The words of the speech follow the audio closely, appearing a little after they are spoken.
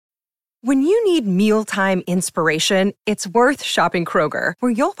When you need mealtime inspiration, it's worth shopping Kroger,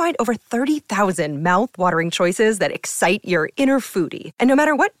 where you'll find over 30,000 mouth-watering choices that excite your inner foodie. And no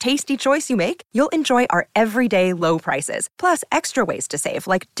matter what tasty choice you make, you'll enjoy our everyday low prices, plus extra ways to save,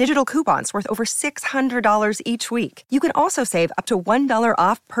 like digital coupons worth over $600 each week. You can also save up to $1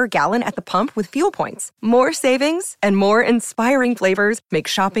 off per gallon at the pump with fuel points. More savings and more inspiring flavors make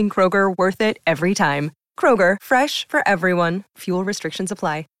shopping Kroger worth it every time. Kroger, fresh for everyone. Fuel restrictions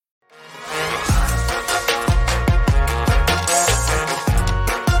apply.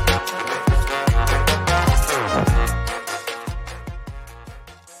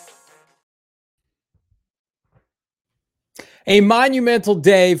 A monumental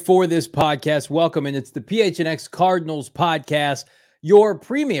day for this podcast. Welcome, and it's the PHNX Cardinals podcast, your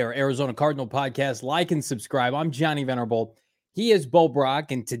premier Arizona Cardinal podcast. Like and subscribe. I'm Johnny Venerable. He is Bo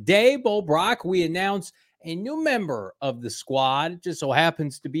Brock, and today, Bo Brock, we announce a new member of the squad. It just so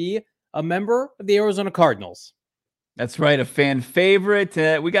happens to be a member of the Arizona Cardinals. That's right, a fan favorite.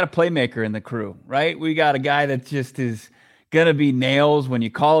 We got a playmaker in the crew, right? We got a guy that just is going to be nails when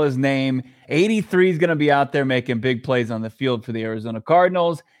you call his name. 83 is going to be out there making big plays on the field for the Arizona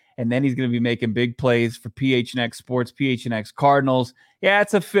Cardinals, and then he's going to be making big plays for PHNX Sports, PHNX Cardinals. Yeah,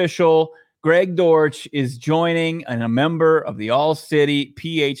 it's official. Greg Dortch is joining and a member of the All-City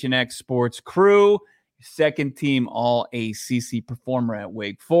PHNX Sports crew. Second team All-ACC performer at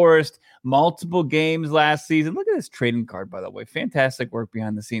Wake Forest. Multiple games last season. Look at this trading card, by the way. Fantastic work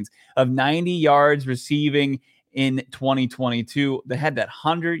behind the scenes. Of 90 yards receiving in 2022. They had that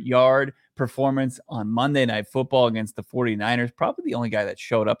 100-yard performance on Monday Night Football against the 49ers. Probably the only guy that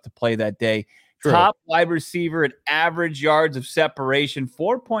showed up to play that day. True. Top wide receiver at average yards of separation,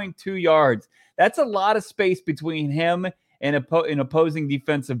 4.2 yards. That's a lot of space between him and opposing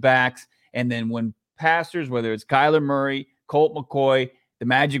defensive backs. And then when passers, whether it's Kyler Murray, Colt McCoy, the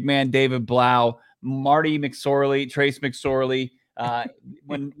Magic Man, David Blau, Marty McSorley, Trace McSorley,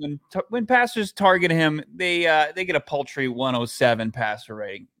 when passers target him, they get a paltry 107 passer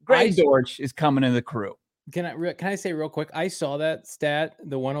rating. Greg Dortch is coming in the crew. Can I say real quick? I saw that stat,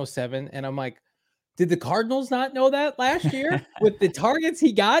 the 107, and I'm like, did the Cardinals not know that last year with the targets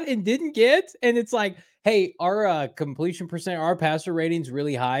he got and didn't get? And it's like, hey, our completion percent, our passer rating's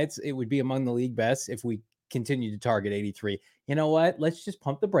really high. It would be among the league best if we continue to target 83. You know what? Let's just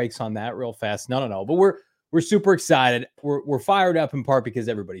pump the brakes on that real fast. No. But we're super excited. We're fired up in part because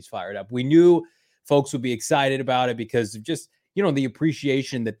everybody's fired up. We knew folks would be excited about it because of just, the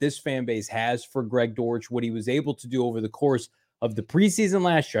appreciation that this fan base has for Greg Dortch, what he was able to do over the course of the preseason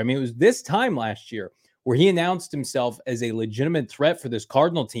last year. I mean, it was this time last year where he announced himself as a legitimate threat for this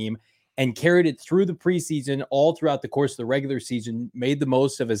Cardinal team and carried it through the preseason, all throughout the course of the regular season, made the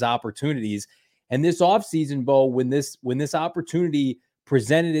most of his opportunities. And this offseason, Bo, when this opportunity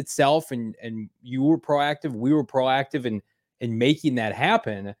presented itself and you were proactive, we were proactive in making that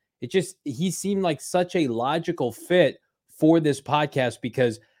happen, he seemed like such a logical fit for this podcast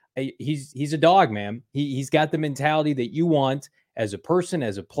because he's a dog, man. He's got the mentality that you want as a person,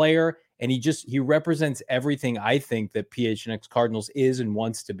 as a player, and he represents everything I think that PHNX Cardinals is and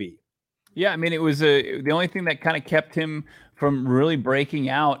wants to be. Yeah, I mean, it was the only thing that kind of kept him from really breaking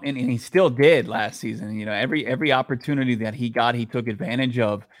out, and he still did last season. Every opportunity that he got, he took advantage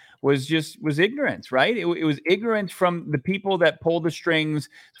of. Was ignorance, right? It was ignorance from the people that pulled the strings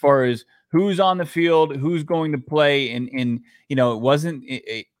as far as who's on the field, who's going to play, and it wasn't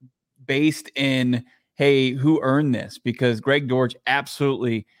based in, hey, who earned this? Because Greg Dortch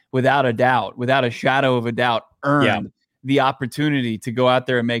absolutely, without a doubt, without a shadow of a doubt, earned the opportunity to go out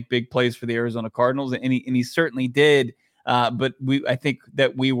there and make big plays for the Arizona Cardinals, and he certainly did. But I think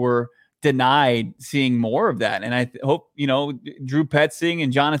that we were denied seeing more of that. And I hope, Drew Petzing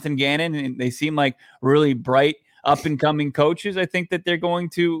and Jonathan Gannon, and they seem like really bright up and coming coaches. I think that they're going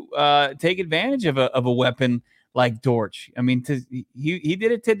to take advantage of a weapon like Dortch. I mean, he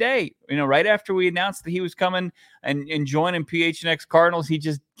did it today, right after we announced that he was coming and joining PHNX Cardinals. He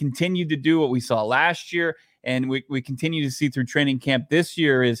just continued to do what we saw last year. And we continue to see through training camp this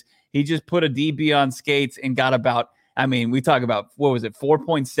year is he just put a DB on skates and got about, we talk about, what was it?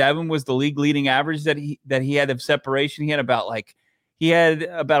 4.7 was the league leading average that he had of separation. He had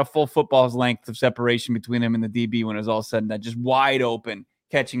about a full football's length of separation between him and the DB when it was all said and done, just wide open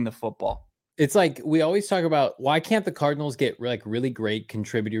catching the football. It's like we always talk about, why can't the Cardinals get like really great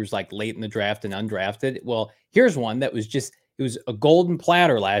contributors like late in the draft and undrafted? Well, here's one that was it was a golden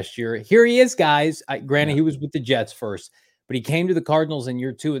platter last year. Here he is, guys. Granted, he was with the Jets first, but he came to the Cardinals in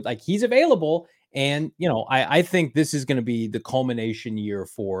year two. Like, he's available. And, I think this is going to be the culmination year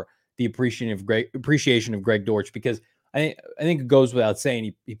for the appreciation of Greg Dortch, because I think it goes without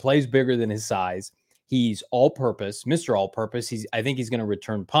saying he plays bigger than his size. He's all-purpose, Mr. All-Purpose. I think he's going to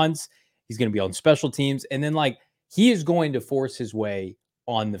return punts. He's going to be on special teams, and then like he is going to force his way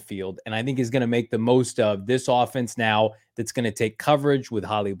on the field, and I think he's going to make the most of this offense now. That's going to take coverage with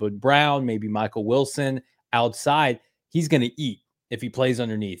Hollywood Brown, maybe Michael Wilson outside. He's going to eat if he plays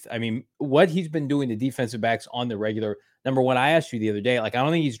underneath. I mean, what he's been doing to defensive backs on the regular. Number one, I asked you the other day, like I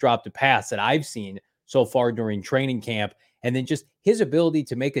don't think he's dropped a pass that I've seen so far during training camp. And then just his ability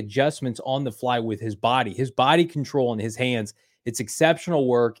to make adjustments on the fly with his body control and his hands. It's exceptional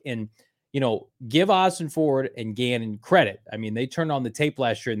work. And, give Austin Ford and Gannon credit. I mean, they turned on the tape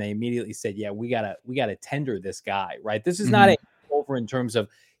last year and they immediately said, yeah, we gotta tender this guy, right? This is not a over in terms of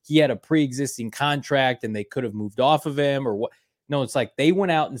he had a pre-existing contract and they could have moved off of him or what. No, it's like they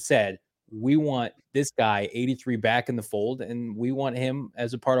went out and said, we want this guy 83 back in the fold, and we want him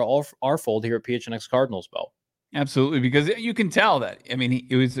as a part of our fold here at PHNX Cardinals, Bo. Absolutely, because you can tell that. I mean,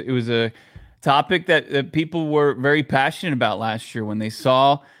 it was a topic that people were very passionate about last year when they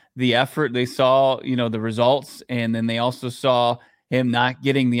saw the effort, they saw the results, and then they also saw him not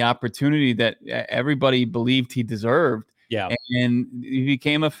getting the opportunity that everybody believed he deserved. Yeah, and he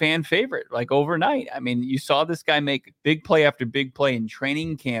became a fan favorite like overnight. I mean, you saw this guy make big play after big play in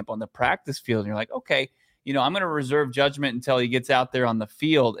training camp on the practice field, and you're like, okay, I'm going to reserve judgment until he gets out there on the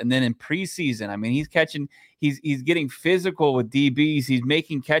field. And then in preseason, I mean, he's getting physical with DBs. He's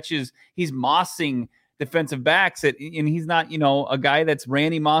making catches. He's mossing defensive backs. And he's not, a guy that's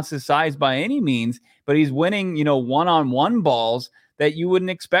Randy Moss's size by any means, but he's winning, one-on-one balls that you wouldn't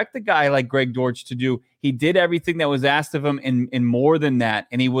expect a guy like Greg Dortch to do. He did everything that was asked of him and more than that.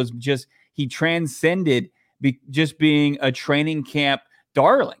 And he transcended just being a training camp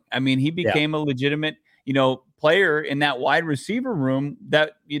darling. I mean, he became a legitimate player in that wide receiver room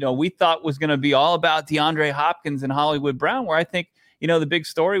that, we thought was going to be all about DeAndre Hopkins and Hollywood Brown, where I think, the big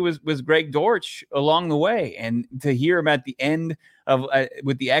story was Greg Dortch along the way. And to hear him at the end of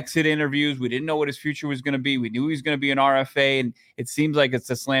with the exit interviews, we didn't know what his future was going to be. We knew he was going to be an RFA, and it seems like it's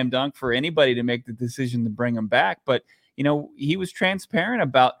a slam dunk for anybody to make the decision to bring him back. But, he was transparent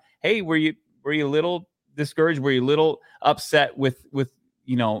about, hey, were you a little discouraged? Were you a little upset with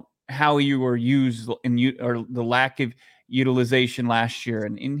how you were used or the lack of utilization last year?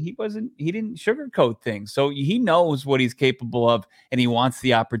 And he didn't sugarcoat things. So he knows what he's capable of and he wants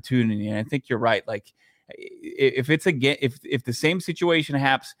the opportunity. And I think you're right. Like if the same situation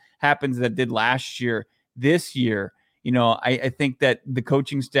happens that did last year, this year, I think that the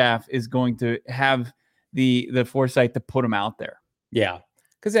coaching staff is going to have the foresight to put him out there. Yeah.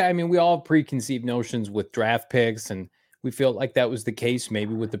 Because I mean, we all have preconceived notions with draft picks, and we feel like that was the case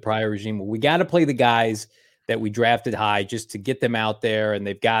maybe with the prior regime. We got to play the guys that we drafted high just to get them out there, and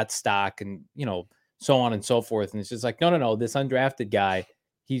they've got stock and, so on and so forth. And it's just like, no, this undrafted guy,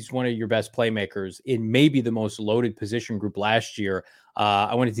 he's one of your best playmakers in maybe the most loaded position group last year.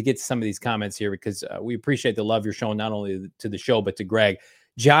 I wanted to get to some of these comments here because we appreciate the love you're showing not only to the show, but to Greg.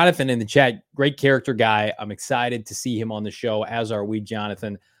 Jonathan in the chat, great character guy. I'm excited to see him on the show, as are we,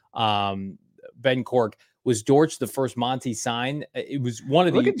 Jonathan. Ben Cork, was Dortch the first Monty sign? It was one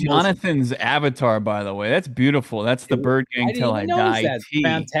of the. Look at Jonathan's avatar, by the way. That's beautiful. That's the Bird Gang Till I Die. That's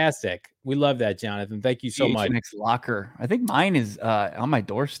fantastic. We love that, Jonathan. Thank you so much. Next locker. I think mine is on my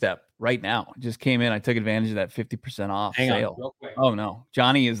doorstep right now. It just came in. I took advantage of that 50% off sale. Oh no,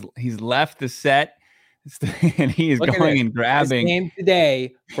 Johnny he's left the set. And he is going and grabbing. This came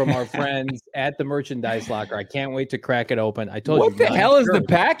today from our friends at the merchandise locker. I can't wait to crack it open. I told you. What the hell is the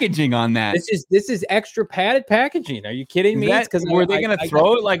packaging on that? This is extra padded packaging. Are you kidding me? Were they going to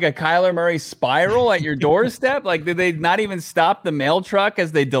throw it like a Kyler Murray spiral at your doorstep? Like, did they not even stop the mail truck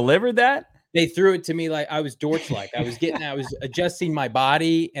as they delivered that? They threw it to me like I was Dortch-like. I was adjusting my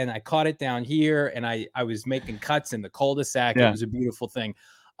body, and I caught it down here, and I was making cuts in the cul-de-sac. Yeah. It was a beautiful thing.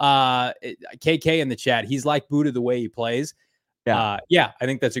 KK in the chat, he's like Buddha the way he plays. I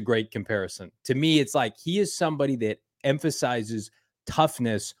think that's a great comparison. To me, it's like he is somebody that emphasizes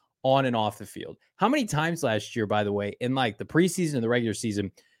toughness on and off the field. How many times last year, by the way, in like the preseason and the regular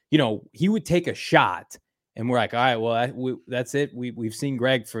season, he would take a shot and we're like, all right, well, that's it. We've seen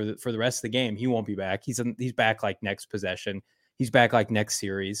Greg for the rest of the game. He won't be back. He's back like next possession. He's back like next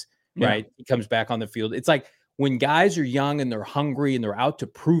series, right? He comes back on the field. It's like, when guys are young and they're hungry and they're out to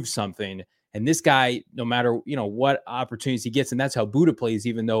prove something, and this guy, no matter, what opportunities he gets, and that's how Buddha plays,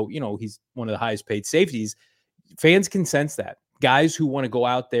 even though, he's one of the highest paid safeties, fans can sense that. Guys who want to go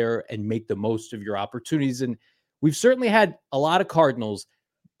out there and make the most of your opportunities. And we've certainly had a lot of Cardinals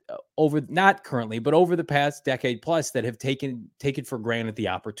not currently, but over the past decade plus that have taken for granted the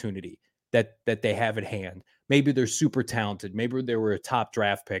opportunity that they have at hand. maybe they're super talented. Maybe they were a top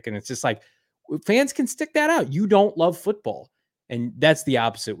draft pick. And it's just like, fans can stick that out. You don't love football. And that's the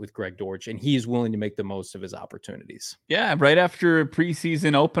opposite with Greg Dortch, and he is willing to make the most of his opportunities. Yeah, right after a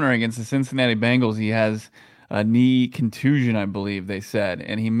preseason opener against the Cincinnati Bengals, he has a knee contusion, I believe they said,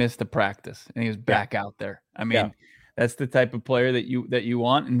 and he missed the practice, and he was back out there. I mean, that's the type of player that you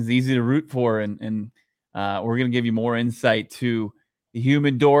want, and is easy to root for. And we're gonna give you more insight to the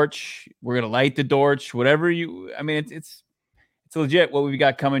human Dortch. We're gonna light the Dortch, whatever you. I mean, it's legit what we've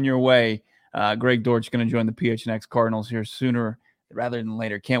got coming your way. Greg Dortch going to join the PHNX Cardinals here sooner rather than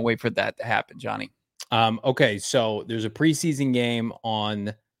later. Can't wait for that to happen, Johnny. Okay, so there's a preseason game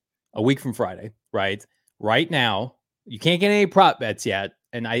on a week from Friday, right? Right now, you can't get any prop bets yet,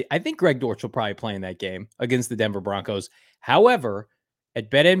 and I think Greg Dortch will probably play in that game against the Denver Broncos. However,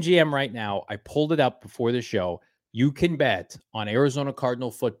 at BetMGM right now, I pulled it up before the show. You can bet on Arizona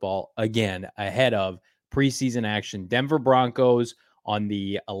Cardinal football again ahead of preseason action. Denver Broncos on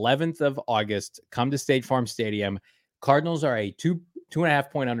the 11th of August. Come to State Farm Stadium. Cardinals are a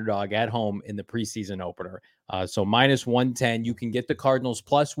 2.5 point underdog at home in the preseason opener. So minus 110. You can get the Cardinals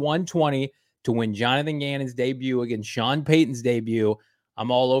plus 120 to win Jonathan Gannon's debut against Sean Payton's debut.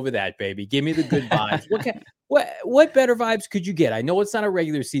 I'm all over that, baby. Give me the good vibes. What better vibes could you get? I know it's not a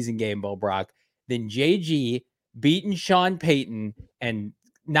regular season game, Bo Brock, than JG beating Sean Payton and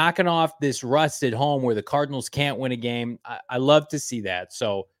knocking off this rust at home where the Cardinals can't win a game. I love to see that.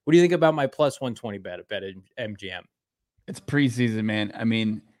 So what do you think about my plus 120 bet at MGM? It's preseason, man. I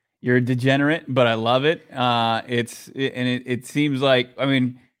mean, you're a degenerate, but I love it. It seems like, I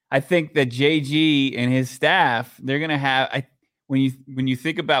mean, I think that JG and his staff, they're going to have, when you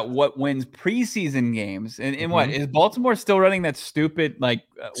think about what wins preseason games and what is Baltimore still running that stupid win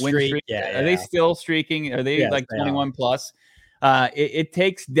streak? Are they still streaking? Are they 21 plus? It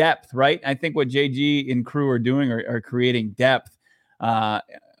takes depth, right? I think what JG and crew are doing are creating depth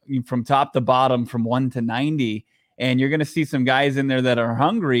from top to bottom, from 1 to 90. And you're going to see some guys in there that are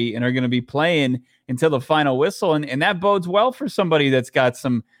hungry and are going to be playing until the final whistle. And that bodes well for somebody that's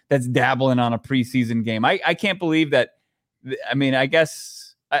dabbling on a preseason game. I can't believe that. I mean, I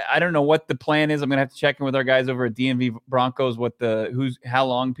guess I don't know what the plan is. I'm going to have to check in with our guys over at DMV Broncos, how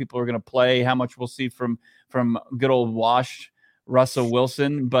long people are going to play, how much we'll see from good old Wash Russell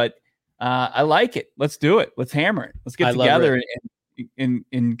Wilson. But I like it. Let's do it. Let's hammer it. Let's get together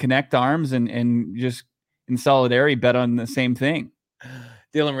and connect arms and just in solidarity bet on the same thing.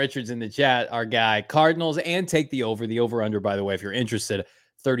 Dylan Richards in the chat, our guy. Cardinals and take the over under, by the way, if you're interested,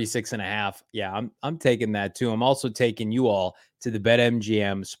 36.5. Yeah, I'm taking that too. I'm also taking you all to the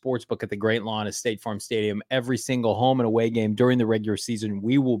BetMGM Sportsbook at the Great Lawn of State Farm Stadium. Every single home and away game during the regular season,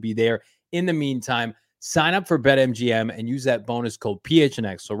 we will be there. In the meantime, sign up for BetMGM and use that bonus code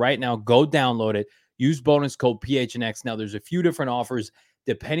PHNX. So right now, go download it. Use bonus code PHNX. Now, there's a few different offers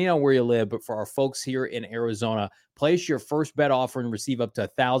depending on where you live, but for our folks here in Arizona, place your first bet offer and receive up to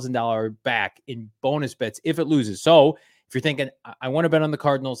 $1,000 back in bonus bets if it loses. So if you're thinking, I want to bet on the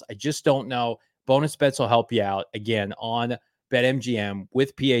Cardinals, I just don't know, bonus bets will help you out. Again, on BetMGM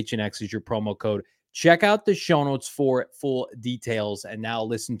with PHNX is your promo code. Check out the show notes for full details. And now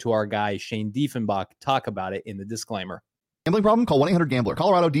listen to our guy, Shane Diefenbach, talk about it in the disclaimer. Gambling problem? Call 1-800-GAMBLER.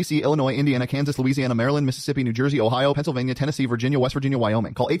 Colorado, D.C., Illinois, Indiana, Kansas, Louisiana, Maryland, Mississippi, New Jersey, Ohio, Pennsylvania, Tennessee, Virginia, West Virginia,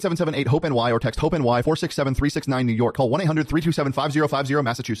 Wyoming. Call 877-8-HOPE-NY or text HOPE-NY 467-369 New York. Call 1-800-327-5050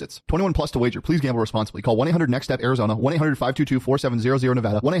 Massachusetts. 21 plus to wager. Please gamble responsibly. Call 1-800-NEXT-STEP Arizona. 1-800-522-4700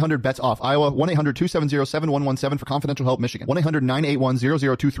 Nevada. 1-800-BETS-OFF Iowa. 1-800-270-7117 for confidential help Michigan.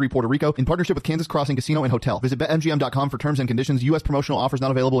 1-800-981-0023 Puerto Rico. In partnership with Kansas Crossing Casino and Hotel. Visit BetMGM.com for terms and conditions. U.S. promotional offers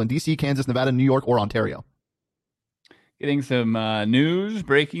not available in D.C., Kansas, Nevada, New York, or Ontario. Getting some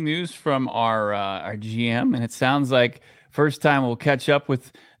breaking news from our GM, and it sounds like first time we'll catch up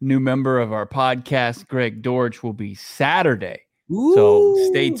with new member of our podcast, Greg Dortch, will be Saturday. Ooh. So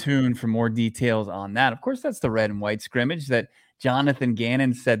stay tuned for more details on that. Of course, that's the red and white scrimmage that Jonathan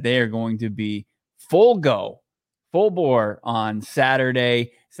Gannon said they are going to be full bore on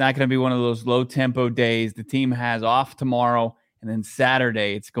Saturday. It's not going to be one of those low tempo days. The team has off tomorrow, and then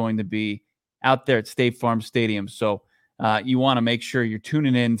Saturday it's going to be out there at State Farm Stadium. So you want to make sure you're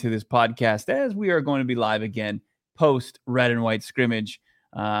tuning in to this podcast as we are going to be live again post red and white scrimmage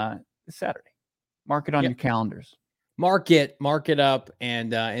this Saturday. Mark it on your calendars. Mark it up.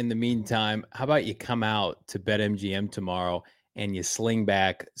 And in the meantime, how about you come out to BetMGM tomorrow and you sling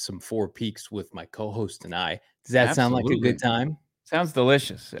back some Four Peaks with my co-host and I. Does that sound like a good time? Sounds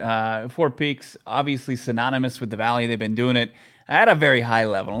delicious. Four Peaks, obviously synonymous with the Valley. They've been doing it at a very high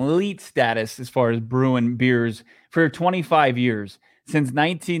level, elite status as far as brewing beers for 25 years. Since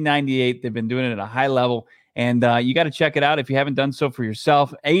 1998, they've been doing it at a high level. And you got to check it out if you haven't done so for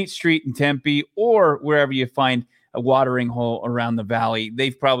yourself. 8th Street in Tempe, or wherever you find a watering hole around the valley.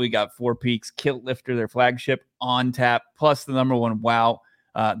 They've probably got Four Peaks, Kilt Lifter, their flagship, on tap, plus the number one wow,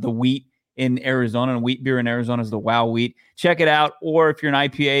 the wheat in Arizona, and wheat beer in Arizona is the wow wheat. Check it out. Or if you're an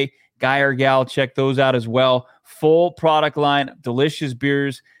IPA guy or gal, check those out as well. Full product line, delicious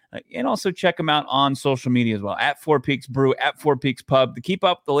beers. And also check them out on social media as well, at Four Peaks Brew, at Four Peaks Pub. To keep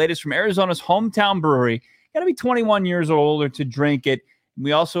up the latest from Arizona's hometown brewery, you got to be 21 years or older to drink it.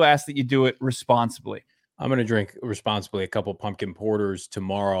 We also ask that you do it responsibly. I'm going to drink responsibly a couple pumpkin porters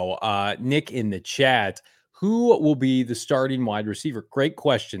tomorrow. Nick in the chat, who will be the starting wide receiver? Great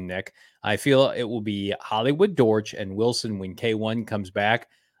question, Nick. I feel it will be Hollywood Dortch and Wilson when K1 comes back.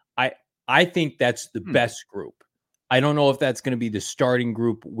 I think that's the best group. I don't know if that's going to be the starting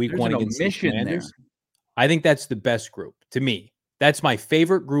group week one against the Commanders. I think that's the best group to me. That's my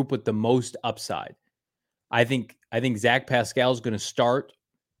favorite group with the most upside. I think Zach Pascal is going to start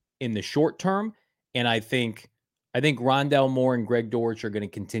in the short term, and I think Rondell Moore and Greg Dortch are going to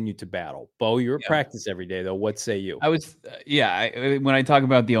continue to battle. Bo, you're at practice every day, though. What say you? When I talk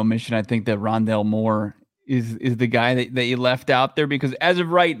about the omission, I think that Rondell Moore is the guy that you left out there, because as of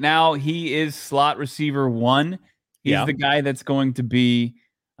right now, he is slot receiver 1. He's the guy that's going to be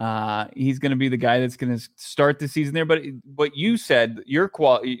he's going to be the guy that's going to start the season there. But what you said,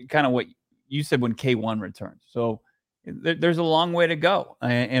 kind of what you said when K1 returns. So there's a long way to go.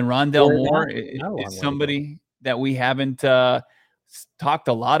 And Rondell Moore is somebody that we haven't talked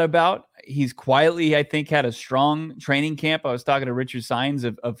a lot about. He's quietly, I think, had a strong training camp. I was talking to Richard Sines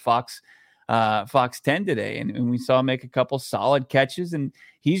of Fox 10 today, and we saw him make a couple solid catches. And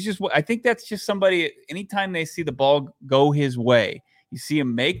he's just, I think that's just somebody, anytime they see the ball go his way, you see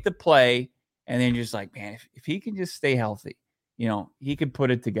him make the play, and then you're just like, man, if he can just stay healthy, he could put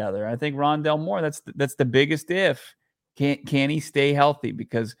it together. I think Rondell Moore, that's the biggest if. Can he stay healthy?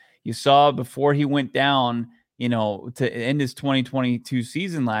 Because you saw before he went down, to end his 2022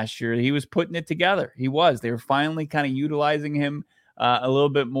 season last year, he was putting it together. They were finally kind of utilizing him a little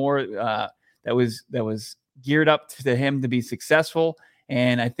bit more. That was geared up to him to be successful.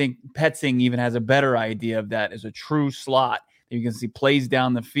 And I think Petzing even has a better idea of that as a true slot. You can see plays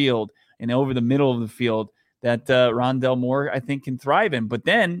down the field and over the middle of the field that Rondell Moore, I think, can thrive in. But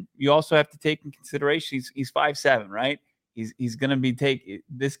then you also have to take in consideration he's 5'7", right? He's going to be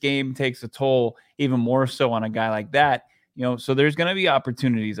this game takes a toll even more so on a guy like that. So there's going to be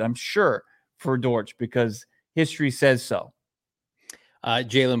opportunities, I'm sure, for Dortch, because history says so.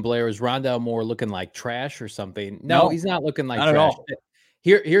 Jalen Blair, is Rondell Moore looking like trash or something? No, he's not looking like not trash. At all.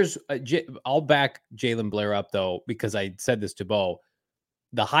 Here's I'll back Jalen Blair up, though, because I said this to Bo.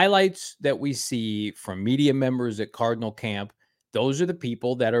 The highlights that we see from media members at Cardinal camp, those are the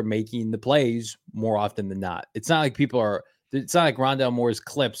people that are making the plays more often than not. It's not like it's not like Rondell Moore's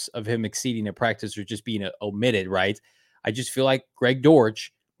clips of him exceeding at practice are just being omitted, right? I just feel like Greg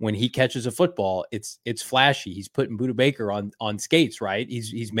Dortch, when he catches a football, it's flashy. He's putting Budda Baker on skates, right?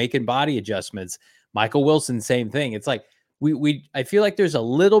 He's making body adjustments. Michael Wilson, same thing. It's like I feel like there's a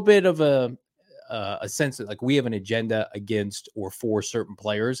little bit of a sense that like we have an agenda against or for certain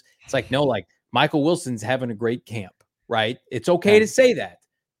players. It's like, no, like Michael Wilson's having a great camp, right? It's okay to say that,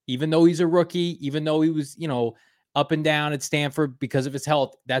 even though he's a rookie, even though he was, up and down at Stanford because of his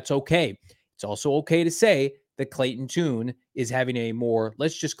health. That's okay. It's also okay to say that Clayton Tune is having a more,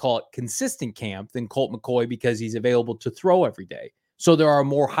 let's just call it, consistent camp than Colt McCoy because he's available to throw every day. So there are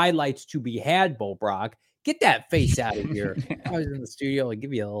more highlights to be had, Bo Brock. Get that face out of here. I was in the studio. I'll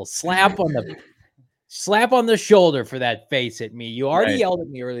give you a little slap on the shoulder for that face at me. You already yelled at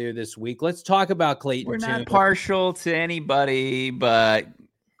me earlier this week. Let's talk about Clayton Tune. We're not partial to anybody, but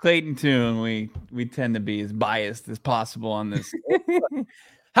Clayton Tune, we tend to be as biased as possible on this.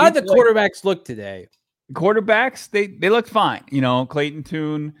 How did the quarterbacks look today? Quarterbacks, they looked fine. Clayton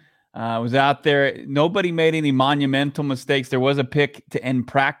Tune was out there. Nobody made any monumental mistakes. There was a pick to end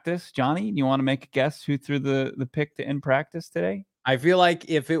practice. Johnny, you want to make a guess who threw the pick to end practice today? I feel like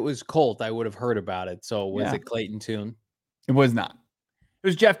if it was Colt, I would have heard about it. So was it Clayton Tune? It was not. It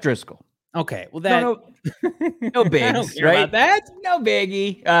was Jeff Driscoll. Okay, well no bigs, right? About that, no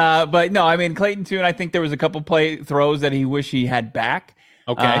biggie. But no, I mean Clayton Tune. I think there was a couple play throws that he wished he had back.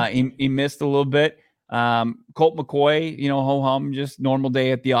 Okay, he missed a little bit. Colt McCoy, ho hum, just normal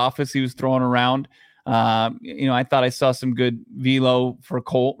day at the office. He was throwing around. I thought I saw some good velo for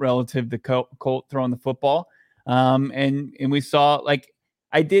Colt relative to Colt throwing the football. And we saw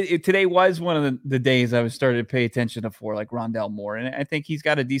today was one of the days I was started to pay attention to for like Rondell Moore. And I think he's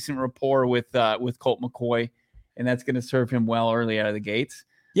got a decent rapport with Colt McCoy, and that's going to serve him well early out of the gates.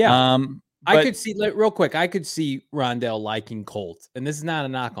 Yeah. I could see, real quick, I could see Rondell liking Colt. And this is not a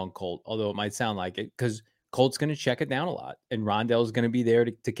knock on Colt, although it might sound like it, because Colt's going to check it down a lot. And Rondell's going to be there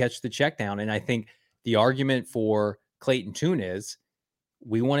to catch the check down. And I think the argument for Clayton Tune is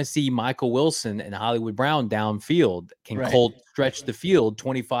we want to see Michael Wilson and Hollywood Brown downfield. Can Colt stretch the field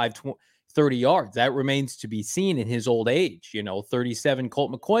 25, 30 yards? That remains to be seen in his old age. 37,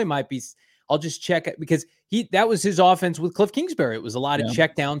 Colt McCoy might be. I'll just check it because that was his offense with Cliff Kingsbury. It was a lot of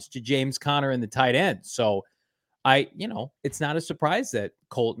checkdowns to James Conner and the tight end. So it's not a surprise that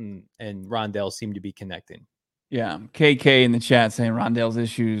Colton and Rondell seem to be connecting. Yeah. KK in the chat saying Rondell's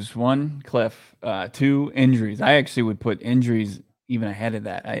issues: 1, Cliff, 2, injuries. I actually would put injuries even ahead of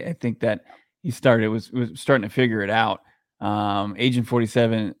that. I think that he was starting to figure it out. Agent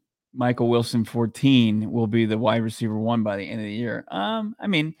 47, Michael Wilson 14 will be the wide receiver 1 by the end of the year.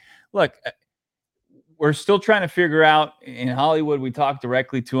 Look, we're still trying to figure out in Hollywood. We talked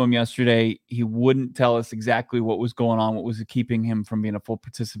directly to him yesterday. He wouldn't tell us exactly what was going on, what was keeping him from being a full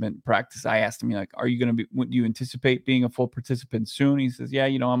participant in practice. I asked him, do you anticipate being a full participant soon? He says, yeah,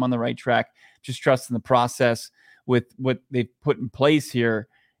 I'm on the right track. Just trusting the process with what they've put in place here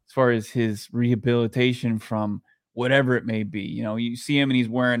as far as his rehabilitation from whatever it may be. You see him and he's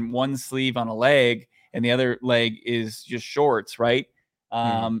wearing one sleeve on a leg and the other leg is just shorts, right?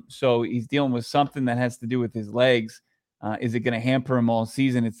 So he's dealing with something that has to do with his legs. Is it going to hamper him all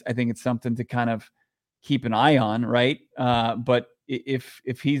season? I think it's something to kind of keep an eye on, right? But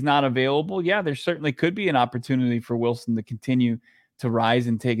if he's not available, yeah, there certainly could be an opportunity for Wilson to continue to rise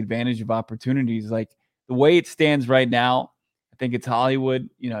and take advantage of opportunities. Like the way it stands right now, I think it's Hollywood,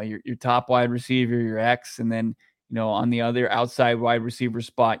 your top wide receiver, your X, and then, on the other outside wide receiver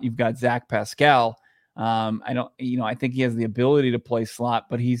spot, you've got Zach Pascal. I think he has the ability to play slot,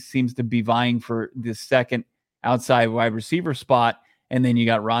 but he seems to be vying for this second outside wide receiver spot. And then you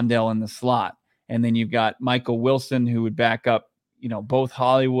got Rondell in the slot. And then you've got Michael Wilson, who would back up, both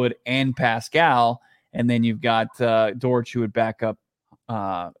Hollywood and Pascal. And then you've got Dortch, who would back up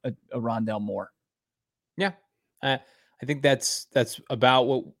a Rondell Moore. Yeah. I think that's about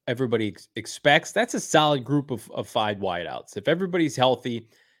what everybody expects. That's a solid group of 5 wideouts. If everybody's healthy,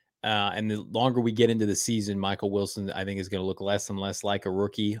 and the longer we get into the season, Michael Wilson, I think, is going to look less and less like a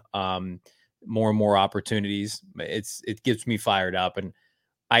rookie. More and more opportunities. It gets me fired up, and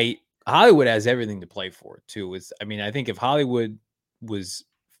Hollywood has everything to play for too. I think if Hollywood was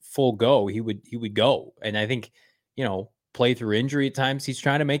full go, he would go, and I think play through injury at times. He's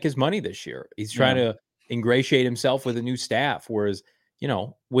trying to make his money this year. He's trying to ingratiate himself with a new staff. Whereas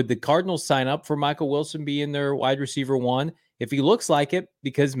would the Cardinals sign up for Michael Wilson being their wide receiver 1? If he looks like it,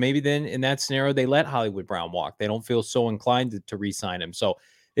 because maybe then in that scenario, they let Hollywood Brown walk. They don't feel so inclined to re-sign him. So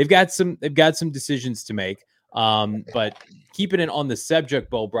they've got some decisions to make. But keeping it on the subject,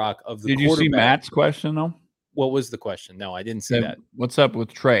 Bo Brock, of the Did you see Matt's question though? What was the question? No, I didn't see that. What's up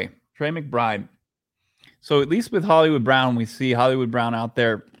with Trey McBride? So at least with Hollywood Brown, we see Hollywood Brown out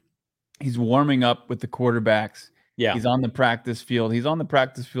there. He's warming up with the quarterbacks. Yeah. He's on the practice field. He's on the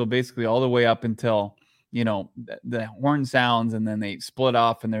practice field basically all the way up until the horn sounds, and then they split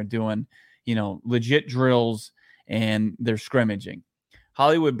off and they're doing, legit drills and they're scrimmaging.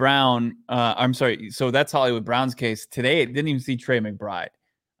 Hollywood Brown, so that's Hollywood Brown's case. Today, it didn't even see Trey McBride.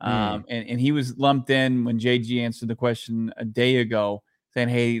 And he was lumped in when JG answered the question a day ago, saying,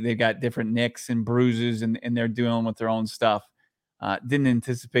 hey, they've got different nicks and bruises and they're dealing with their own stuff. Didn't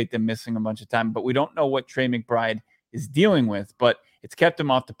anticipate them missing a bunch of time, but we don't know what Trey McBride is dealing with, but it's kept him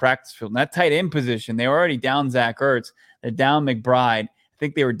off the practice field. And that tight end position, they were already down Zach Ertz. They're down McBride. I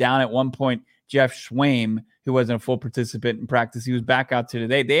think they were down at one point Jeff Schwame, who wasn't a full participant in practice. He was back out to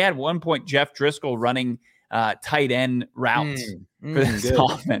today. They had one point Jeff Driscoll running tight end routes for this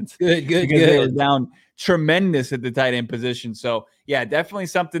offense. Good. They were down tremendous at the tight end position. So, yeah, definitely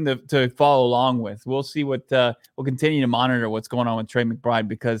something to follow along with. We'll see what we'll continue to monitor what's going on with Trey McBride,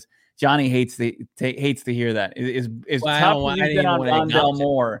 because Johnny hates to hear that. Is tough as he's been on Rondell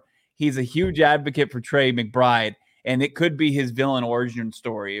Moore. He's a huge advocate for Trey McBride, and it could be his villain origin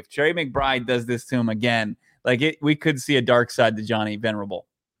story. If Trey McBride does this to him again, we could see a dark side to Johnny Venerable.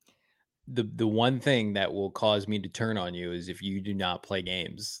 The one thing that will cause me to turn on you is if you do not play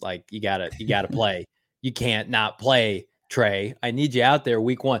games. You gotta play. You can't not play, Trey. I need you out there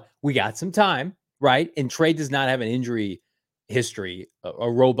week 1. We got some time, right? And Trey does not have an injury history, a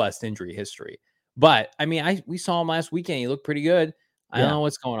robust injury history. But we saw him last weekend. He looked pretty good. I don't know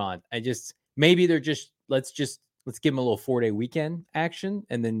what's going on. Maybe they're let's give him a little 4-day weekend action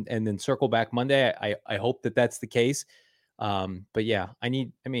and then circle back Monday. I hope that's the case. But yeah, I've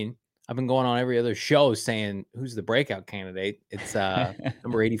been going on every other show saying who's the breakout candidate. It's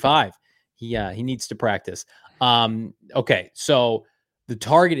number 85. He needs to practice. Okay, so the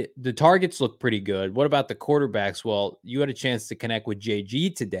targets look pretty good. What about the quarterbacks? Well, you had a chance to connect with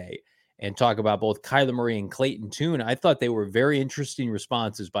JG today and talk about both Kyler Murray and Clayton Tune. I thought they were very interesting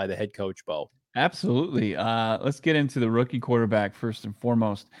responses by the head coach, Bo. Absolutely. Let's get into the rookie quarterback first and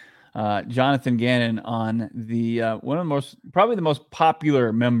foremost. Jonathan Gannon on the probably the most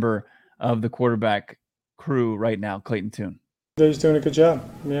popular member of the quarterback crew right now, Clayton Tune. He's doing a good job.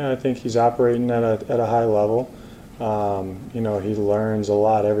 Yeah, I think he's operating at a high level. He learns a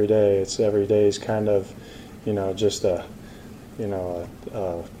lot every day. Every day is kind of, just a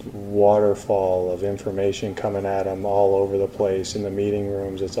waterfall of information coming at him all over the place in the meeting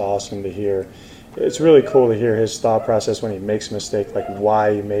rooms. It's awesome to hear. It's really cool to hear his thought process when he makes a mistake, like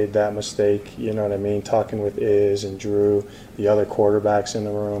why he made that mistake, you know what I mean? Talking with and Drew, the other quarterbacks in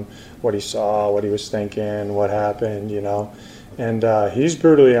the room, what he saw, what he was thinking, what happened, And he's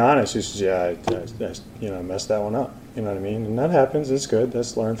brutally honest. He says, I messed that one up, you know what I mean? And that happens. It's good.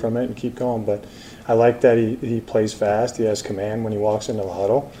 Let's learn from it and keep going. But I like that he plays fast. He has command when he walks into the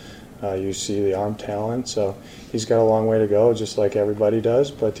huddle. You see the arm talent. So he's got a long way to go, just like everybody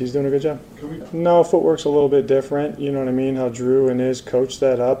does, but he's doing a good job. No, footwork's a little bit different, you know what I mean, how Drew and his coach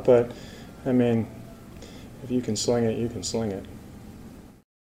that up. But, I mean, if you can sling it, you can sling it.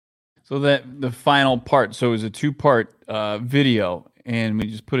 So that the final part, so it was a 2-part video, and we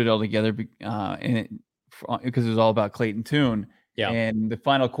just put it all together because it was all about Clayton Tune. Yeah. And the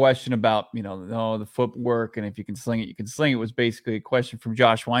final question about, the footwork and if you can sling it, you can sling it was basically a question from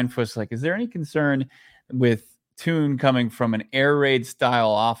Josh Weinfuss. Like, is there any concern with Tune coming from an air raid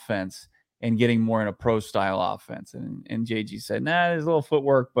style offense and getting more in a pro style offense? And JG said, nah, there's a little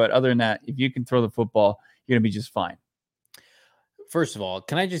footwork, but other than that, if you can throw the football, you're going to be just fine. First of all,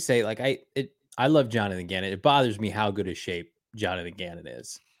 can I just say, like, I love Jonathan Gannon. It bothers me how good a shape Jonathan Gannon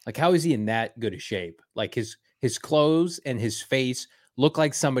is. Like, how is he in that good a shape? Like, his clothes and his face look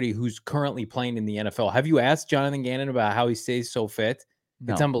like somebody who's currently playing in the NFL. Have you asked Jonathan Gannon about how he stays so fit?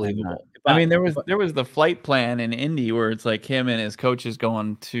 No, it's unbelievable. I mean, there was the flight plan in Indy where it's like him and his coaches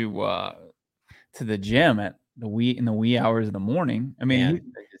going to the gym in the wee hours of the morning. I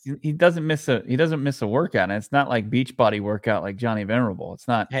mean, he doesn't miss a workout, and it's not like Beachbody workout like Johnny Venerable. It's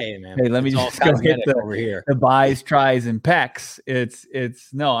not. Hey man, hey, let me just go hit over here. The buys, tries, and pecs. It's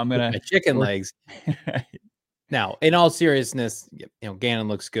no. I'm gonna chicken legs. Now, in all seriousness, Gannon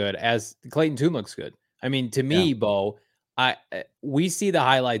looks good, as Clayton Tune looks good. I mean, to me, Bo, we see the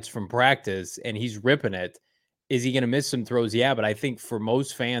highlights from practice, and he's ripping it. Is he going to miss some throws? Yeah, but I think for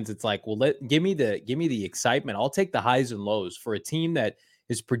most fans, it's like, well, give me the excitement. I'll take the highs and lows for a team that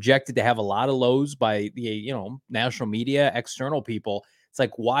is projected to have a lot of lows by the national media, external people. It's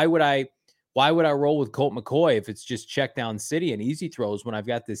like, why would I roll with Colt McCoy if it's just check down city and easy throws when I've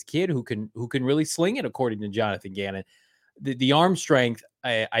got this kid who can really sling it, according to Jonathan Gannon? The arm strength,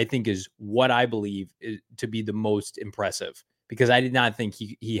 I think, is what I believe to be the most impressive, because I did not think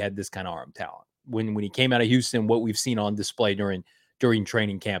he had this kind of arm talent when he came out of Houston. What we've seen on display during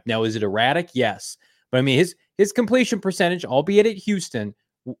training camp. Now, is it erratic? Yes, but I mean his completion percentage, albeit at Houston,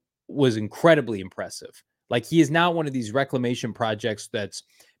 was incredibly impressive. Like, he is not one of these reclamation projects that's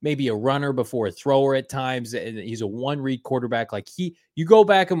maybe a runner before a thrower at times, and he's a one-read quarterback. Like, you go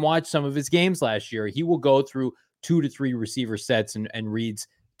back and watch some of his games last year, he will go through 2 to 3 receiver sets and reads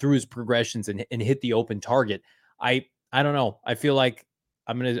through his progressions and hit the open target. I don't know. I feel like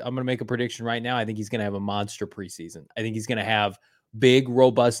I'm gonna make a prediction right now. I think he's gonna have a monster preseason. I think he's gonna have big,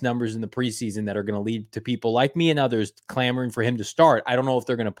 robust numbers in the preseason that are going to lead to people like me and others clamoring for him to start. I don't know if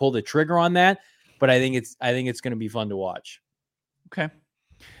they're going to pull the trigger on that, but I think it's going to be fun to watch. Okay.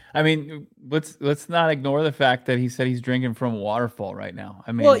 I mean, let's not ignore the fact that he said he's drinking from a waterfall right now.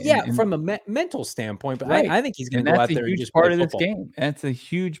 I mean, well, yeah, from a mental standpoint, but right. I think he's going to go out there and just play part of this game. That's a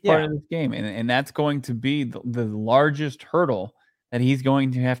huge part of this game, and that's going to be the largest hurdle that he's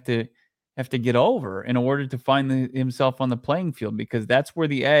going to have to get over in order to find himself on the playing field, because that's where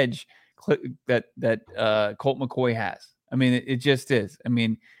the edge that Colt McCoy has. I mean, it just is. I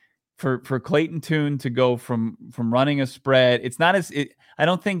mean, for Clayton Tune to go from running a spread, it's not I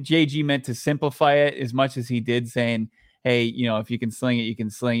don't think JG meant to simplify it as much as he did, saying, hey, if you can sling it, you can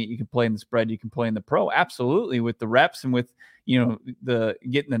sling it. You can play in the spread, you can play in the pro. Absolutely, with the reps and with the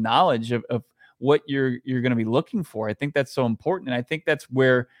getting the knowledge of what you're going to be looking for. I think that's so important, and I think that's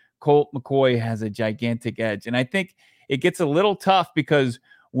where Colt McCoy has a gigantic edge. And I think it gets a little tough because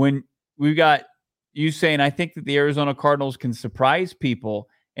when we've got you saying, I think that the Arizona Cardinals can surprise people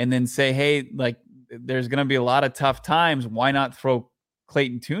and then say, hey, like, there's going to be a lot of tough times. Why not throw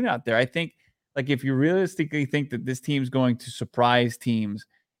Clayton Tune out there? I think, like, if you realistically think that this team's going to surprise teams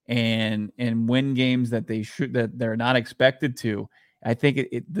and win games that they're not expected to. I think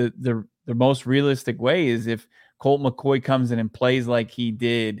the most realistic way is if Colt McCoy comes in and plays like he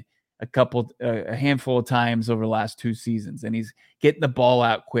did a handful of times over the last 2 seasons, and he's getting the ball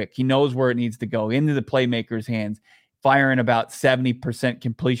out quick. He knows where it needs to go, into the playmaker's hands, firing about 70%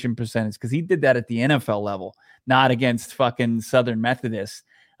 completion percentage, because he did that at the NFL level, not against fucking Southern Methodist.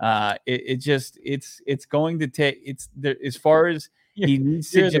 It's going to take, as far as he needs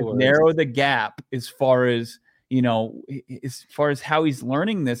to just narrow the gap as far as how he's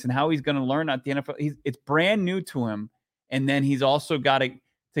learning this and how he's going to learn at the NFL. It's brand new to him. And then he's also got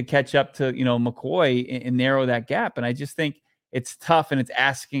to catch up to, McCoy and narrow that gap. And I just think it's tough, and it's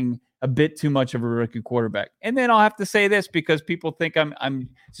asking a bit too much of a rookie quarterback. And then I'll have to say this, because people think I'm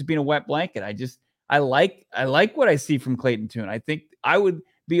just being a wet blanket. I like what I see from Clayton Tune. I think I would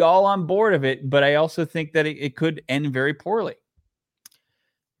be all on board of it, but I also think that it could end very poorly.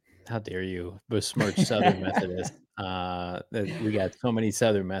 How dare you besmirch Southern Methodist? We got so many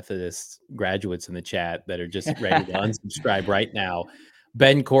Southern Methodist graduates in the chat that are just ready to unsubscribe right now.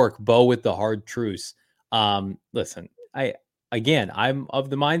 Ben Cork, Bo with the hard truths. Listen, I'm of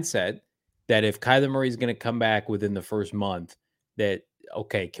the mindset that if Kyler Murray is going to come back within the first month, that,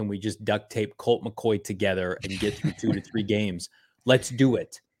 okay, can we just duct tape Colt McCoy together and get through 2 to 3 games? Let's do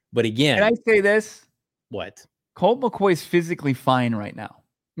it. But again, can I say this? What? Colt McCoy's physically fine right now.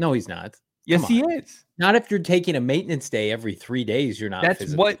 No, he's not. Yes, he is. Not if you're taking a maintenance day every 3 days. You're not.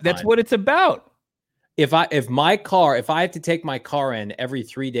 That's what it's about. If I have to take my car in every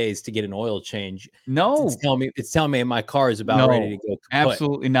 3 days to get an oil change, it's telling me my car is about ready to go kaput.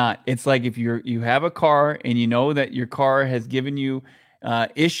 Absolutely not. It's like if you have a car and you know that your car has given you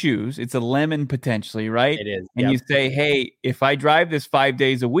issues, it's a lemon potentially, right? It is. And you say, hey, if I drive this 5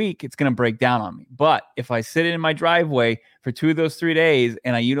 days a week, it's going to break down on me. But if I sit in my driveway for 2 of those 3 days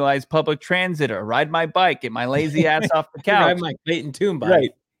and I utilize public transit or ride my bike, get my lazy ass off the couch, ride my Clayton Tune bike,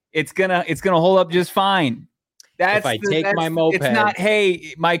 right? It's gonna hold up just fine. If I take my moped, it's not,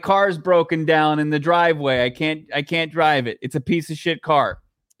 hey, my car's broken down in the driveway, I can't drive it. It's a piece of shit car.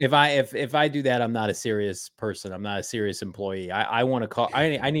 If I do that, I'm not a serious person. I'm not a serious employee. I want to call.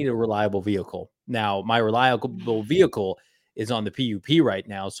 I need a reliable vehicle. Now, my reliable vehicle is on the PUP right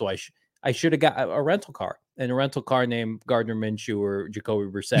now, so I should have got a rental car, and a rental car named Gardner Minshew or Jacoby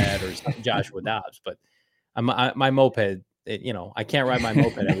Brissett or Joshua Dobbs. But my moped, I can't ride my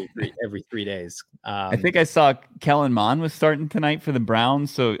moped every 3 days. I think I saw Kellen Mond was starting tonight for the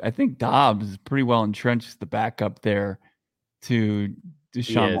Browns, so I think Dobbs is pretty well entrenched as the backup there to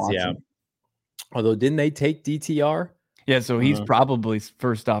Deshaun Watson. Yeah. Although, didn't they take DTR? Yeah, so he's probably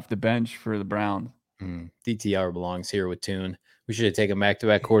first off the bench for the Browns. DTR belongs here with Tune. We should have taken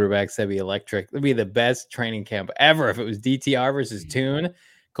back-to-back quarterbacks. That'd be electric. That'd be the best training camp ever if it was DTR versus Tune.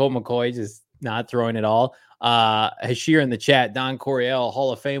 Colt McCoy just not throwing it all. Hashir in the chat, Don Coryell,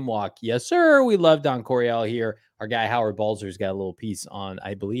 Hall of Fame walk. Yes, sir. We love Don Coryell here. Our guy Howard Balzer's got a little piece on,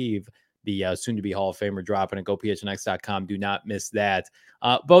 I believe, the soon-to-be Hall of Famer dropping at gophnx.com. Do not miss that.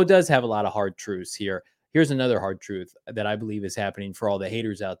 Bo does have a lot of hard truths here. Here's another hard truth that I believe is happening for all the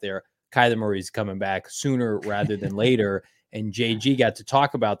haters out there. Kyler Murray's coming back sooner rather than later, and JG got to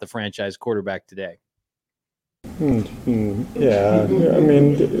talk about the franchise quarterback today. Yeah, I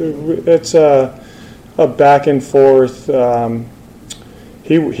mean, it's a back and forth.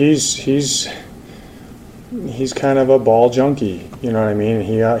 He's kind of a ball junkie, you know what I mean?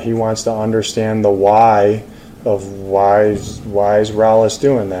 He wants to understand the why of why is Rallis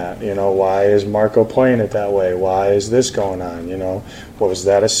doing that? Why is Marco playing it that way? Why is this going on? What was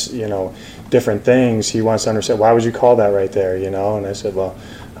that? Different things. He wants to understand, why would you call that right there? And I said, well,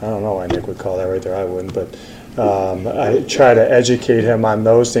 I don't know why Nick would call that right there. I wouldn't, but I try to educate him on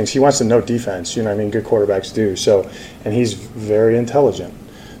those things. He wants to know defense, Good quarterbacks do. So, and he's very intelligent.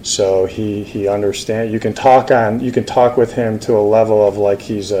 So he understands. You can talk with him to a level of like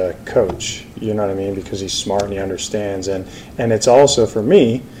he's a coach, you know what I mean? Because he's smart and he understands. And it's also, for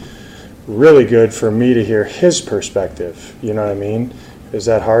me, really good for me to hear his perspective, you know what I mean? Is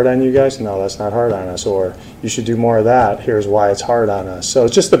that hard on you guys? No, that's not hard on us. Or you should do more of that. Here's why it's hard on us. So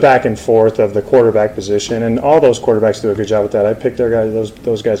it's just the back and forth of the quarterback position, and all those quarterbacks do a good job with that. I pick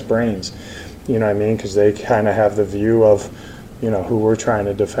those guys' brains, you know what I mean? Because they kind of have the view of, who we're trying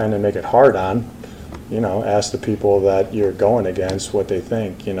to defend and make it hard on. Ask the people that you're going against what they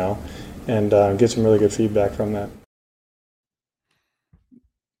think, and get some really good feedback from that.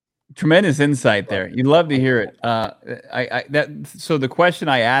 Tremendous insight there. You'd love to hear it. So the question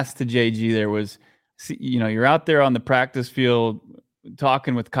I asked to JG there was, you're out there on the practice field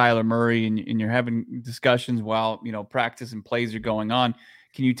talking with Kyler Murray, and you're having discussions while practice and plays are going on.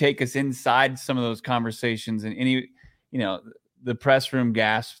 can you take us inside some of those conversations? And any, the press room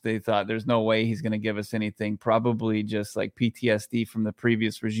gasped. They thought there's no way he's going to give us anything, probably just like PTSD from the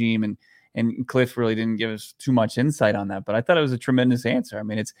previous regime. And Cliff really didn't give us too much insight on that, but I thought it was a tremendous answer. I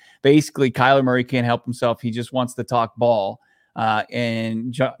mean, it's basically Kyler Murray can't help himself. He just wants to talk ball.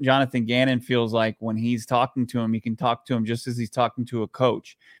 And Jonathan Gannon feels like when he's talking to him, he can talk to him just as he's talking to a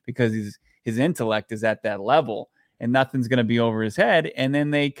coach, because his intellect is at that level and nothing's going to be over his head. And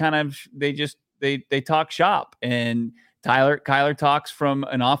then they talk shop, and Kyler talks from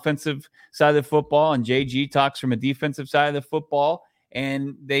an offensive side of the football, and JG talks from a defensive side of the football.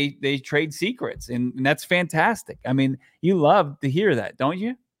 And they trade secrets, and that's fantastic. I mean, you love to hear that, don't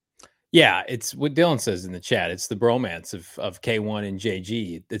you? Yeah, it's what Dylan says in the chat. It's the bromance of K1 and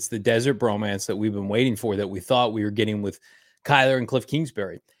JG. It's the desert bromance that we've been waiting for, that we thought we were getting with Kyler and Cliff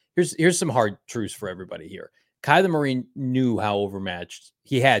Kingsbury. Here's some hard truths for everybody here. Kyler Murray knew how overmatched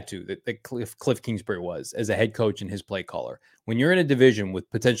he had to, that Cliff Kingsbury was as a head coach and his play caller. When you're in a division with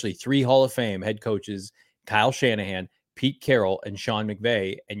potentially 3 Hall of Fame head coaches, Kyle Shanahan, Pete Carroll, and Sean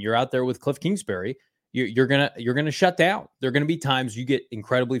McVay, and you're out there with Cliff Kingsbury, you're gonna shut down. There are gonna be times you get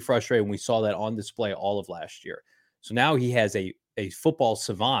incredibly frustrated, and we saw that on display all of last year. So now he has a football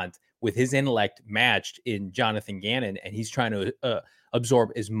savant with his intellect matched in Jonathan Gannon, and he's trying to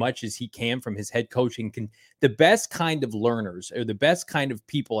absorb as much as he can from his head coaching. The best kind of learners, or the best kind of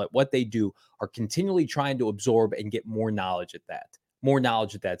people at what they do, are continually trying to absorb and get more knowledge at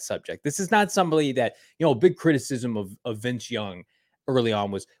that subject. This is not somebody that, a big criticism of Vince Young early on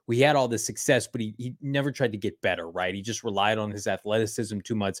was we had all this success, but he never tried to get better, right? He just relied on his athleticism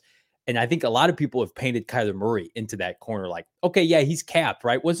too much. And I think a lot of people have painted Kyler Murray into that corner. Like, okay, yeah, he's capped,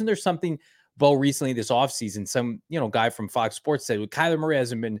 right? Wasn't there something, Bo, recently this offseason, some, guy from Fox Sports said, well, Kyler Murray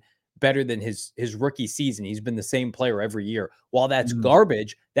hasn't been better than his rookie season. He's been the same player every year. While that's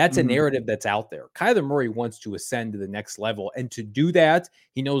garbage, that's a narrative that's out there. Kyler Murray wants to ascend to the next level. And to do that,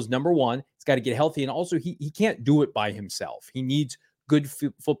 he knows, number one, he's got to get healthy. And also he can't do it by himself. He needs good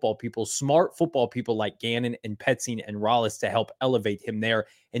football people, smart football people like Gannon and Petzing and Rollis to help elevate him there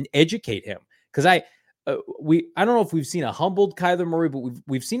and educate him. Because I don't know if we've seen a humbled Kyler Murray, but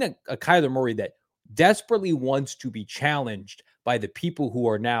we've seen a Kyler Murray that desperately wants to be challenged by the people who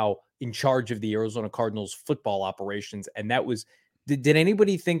are now in charge of the Arizona Cardinals football operations. And that was, did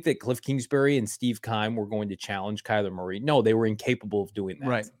anybody think that Cliff Kingsbury and Steve Keim were going to challenge Kyler Murray? No, they were incapable of doing that.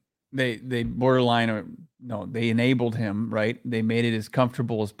 Right. They borderline, they enabled him, right? They made it as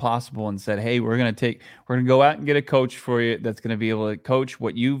comfortable as possible and said, hey, we're going to go out and get a coach for you that's going to be able to coach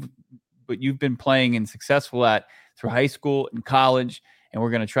what you've been playing and successful at through high school and college. And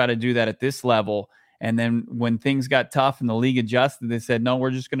we're going to try to do that at this level. And then when things got tough and the league adjusted, they said, no,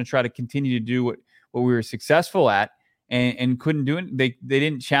 we're just going to try to continue to do what we were successful at, and couldn't do it. They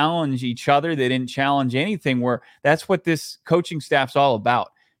didn't challenge each other. They didn't challenge anything, where that's what this coaching staff's all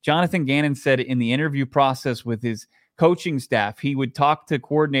about. Jonathan Gannon said in the interview process with his coaching staff, he would talk to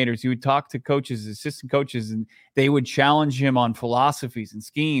coordinators, he would talk to coaches, assistant coaches, and they would challenge him on philosophies and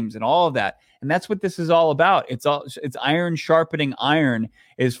schemes and all of that. And that's what this is all about. It's iron sharpening iron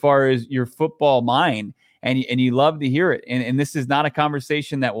as far as your football mind. And you love to hear it. And this is not a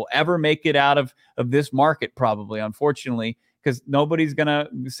conversation that will ever make it out of this market, probably, unfortunately, because nobody's going to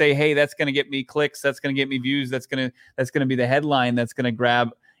say, hey, that's going to get me clicks, that's going to get me views, that's going to be the headline that's going to grab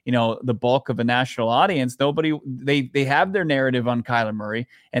the bulk of a national audience. Nobody, they have their narrative on Kyler Murray,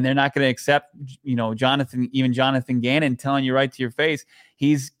 and they're not going to accept, Jonathan Gannon telling you right to your face,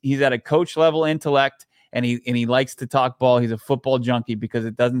 he's at a coach level intellect, and he likes to talk ball. He's a football junkie, because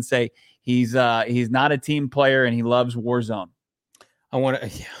it doesn't say he's not a team player and he loves Warzone.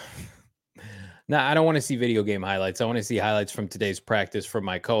 Now, I don't want to see video game highlights. I want to see highlights from today's practice from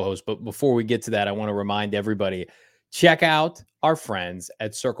my co-host. But before we get to that, I want to remind everybody, check out our friends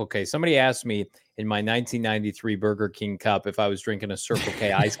at Circle K. Somebody asked me in my 1993 Burger King cup if I was drinking a Circle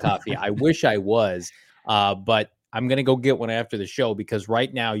K iced coffee. I wish I was, but I'm going to go get one after the show, because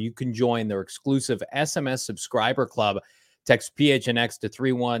right now you can join their exclusive SMS subscriber club. Text PHNX to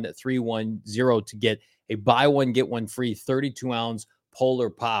 31310 to get a buy one, get one free 32-ounce Polar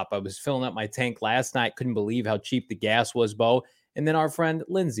Pop. I was filling up my tank last night. Couldn't believe how cheap the gas was, Bo. And then our friend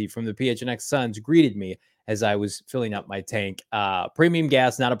Lindsay from the PHNX Suns greeted me as I was filling up my tank. Premium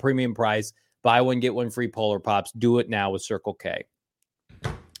gas, not a premium price. Buy one, get one free Polar Pops. Do it now with Circle K.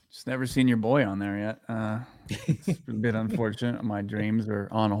 Just never seen your boy on there yet. It's a bit unfortunate. My dreams are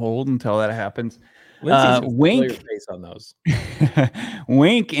on hold until that happens. Wink face on those.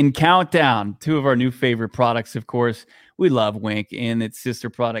 Wink and Countdown, two of our new favorite products. Of course, we love Wink and its sister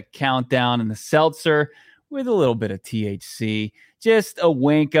product Countdown, and the seltzer with a little bit of THC, just a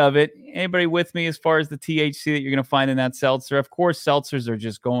wink of it. Anybody with me as far as the THC that you're going to find in that seltzer? Of course, seltzers are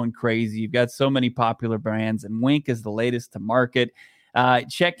just going crazy. You've got so many popular brands, and Wink is the latest to market.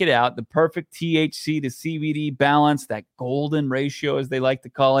 Check it out. The perfect THC to CBD balance, that golden ratio, as they like to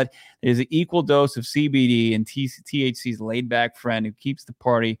call it. There's an equal dose of CBD and THC's laid back friend who keeps the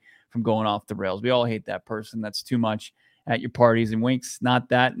party from going off the rails. We all hate that person. That's too much at your parties, and Wink's not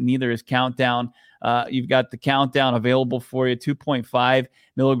that. Neither is Countdown. You've got the Countdown available for you, 2.5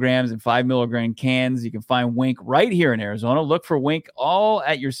 milligrams and 5 milligram cans. You can find Wink right here in Arizona. Look for Wink all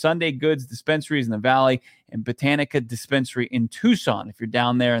at your Sunday Goods dispensaries in the Valley and Botanica Dispensary in Tucson. If you're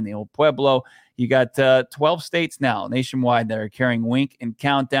down there in the old Pueblo, you got 12 states now nationwide that are carrying Wink and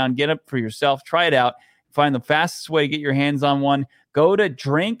Countdown. Get it for yourself. Try it out. Find the fastest way to get your hands on one. Go to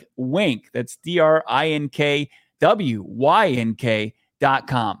Drink Wink. That's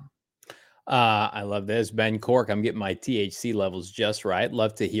DrinkWYNK.com. I love this. Ben Cork, I'm getting my THC levels just right.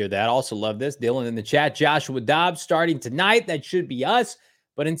 Love to hear that. Also love this. Dylan in the chat. Joshua Dobbs starting tonight. That should be us.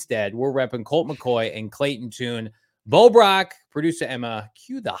 But instead, we're repping Colt McCoy and Clayton Tune. Bo Brock, producer Emma,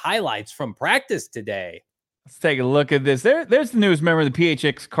 cue the highlights from practice today. Let's take a look at this. There's the newest member of the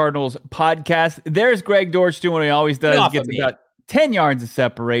PHX Cardinals podcast. There's Greg Dortch doing what he always does. Gets about 10 yards of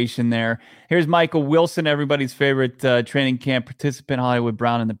separation there. Here's Michael Wilson, everybody's favorite training camp participant, Hollywood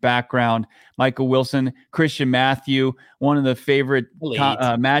Brown in the background. Michael Wilson, Christian Matthew, one of the favorite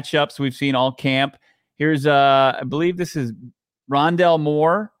matchups we've seen all camp. Here's, I believe this is Rondell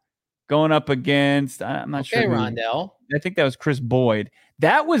Moore going up against, I'm not sure. Rondell. I think that was Chris Boyd.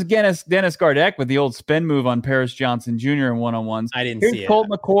 That was Dennis Gardeck with the old spin move on Paris Johnson Jr. in one-on-ones. I didn't Here's see Colt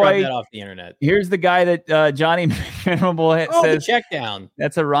it. McCoy. That off the internet. Here's the guy that Johnny Memorable says. The check down.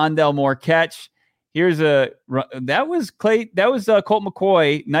 That's a Rondell Moore catch. Here's that was Colt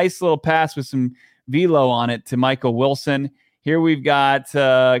McCoy. Nice little pass with some velo on it to Michael Wilson. Here we've got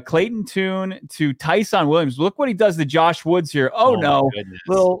Clayton Tune to Tyson Williams. Look what he does to Josh Woods here. Oh no,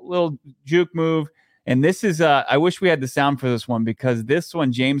 little juke move. And this is, I wish we had the sound for this one, because this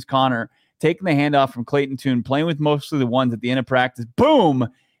one, James Conner taking the handoff from Clayton Tune, playing with mostly the ones at the end of practice. Boom!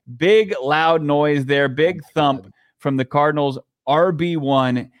 Big loud noise there. Big thump from the Cardinals.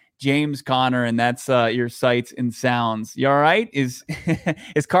 RB1, James Conner, and that's your sights and sounds. You all right? Is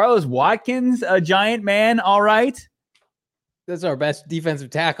Carlos Watkins a giant man all right? That's our best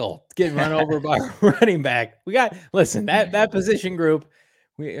defensive tackle. Getting run over by a running back. Listen, that position group.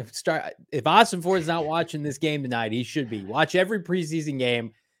 If Austin Ford's not watching this game tonight, he should be. Watch every preseason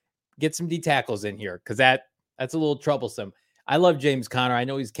game. Get some D tackles in here, because that's a little troublesome. I love James Conner. I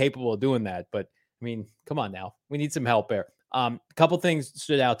know he's capable of doing that, but I mean, come on now. We need some help there. A couple things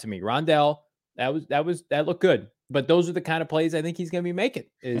stood out to me. Rondell, that looked good. But those are the kind of plays I think he's going to be making,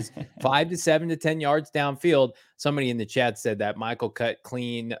 is 5 to 7 to 10 yards downfield. Somebody in the chat said that Michael cut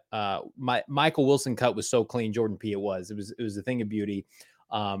clean. Michael Wilson cut was so clean. Jordan P. It was a thing of beauty.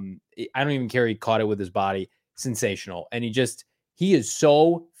 I don't even care. He caught it with his body. Sensational. And he is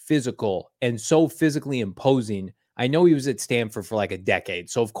so physical and so physically imposing. I know he was at Stanford for like a decade.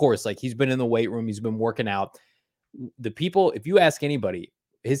 So of course, like, he's been in the weight room. He's been working out. The people, if you ask anybody,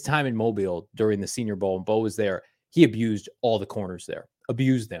 his time in Mobile during the Senior Bowl, and Bo was there, he abused all the corners there,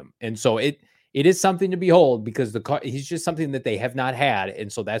 abused them. And so it is something to behold, because he's just something that they have not had. And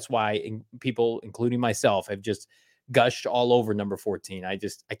so that's why people, including myself, have just gushed all over number 14. I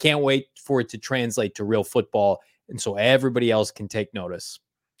can't wait for it to translate to real football, and so everybody else can take notice.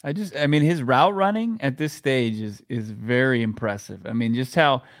 I mean, his route running at this stage is very impressive. I mean, just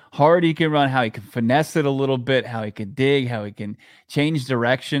how hard he can run, how he can finesse it a little bit, how he can dig, how he can change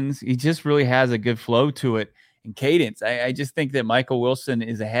directions. He just really has a good flow to it and cadence. I just think that Michael Wilson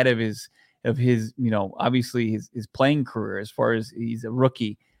is ahead of his, obviously his playing career, as far as he's a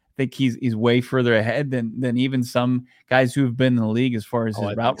rookie. I think he's way further ahead than even some guys who have been in the league as far as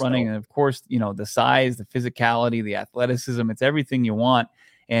his route running. And of course, the size, the physicality, the athleticism, it's everything you want.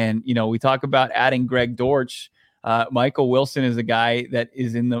 And, we talk about adding Greg Dortch. Michael Wilson is a guy that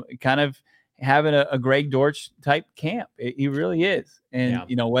is in the kind of having a Greg Dortch type camp. He really is. And,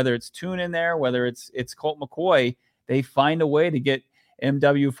 whether it's Tune in there, whether it's Colt McCoy, they find a way to get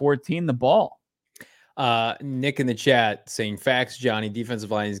MW14 the ball. Nick in the chat saying, facts, Johnny,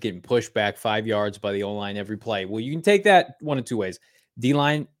 defensive line is getting pushed back 5 yards by the O-line every play. Well, you can take that one of two ways.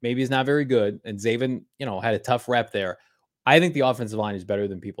 D-line maybe is not very good, and Zaven, had a tough rep there. I think the offensive line is better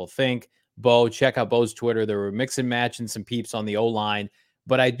than people think. Bo, check out Bo's Twitter. There were mix and matching some peeps on the O-line.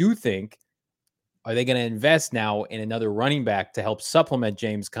 But I do think, are they going to invest now in another running back to help supplement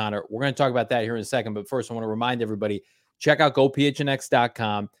James Conner? We're going to talk about that here in a second. But first, I want to remind everybody, check out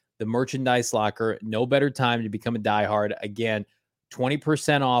gophnx.com. the merchandise locker. No better time to become a diehard. Again,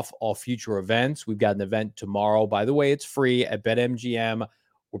 20% off all future events. We've got an event tomorrow. By the way, it's free at BetMGM.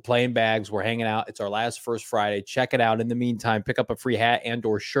 We're playing bags. We're hanging out. It's our last First Friday. Check it out. In the meantime, pick up a free hat and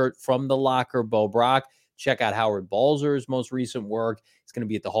or shirt from the locker, Bo Brock. Check out Howard Balzer's most recent work. It's going to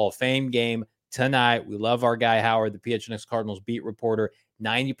be at the Hall of Fame game tonight. We love our guy, Howard, the PHNX Cardinals beat reporter.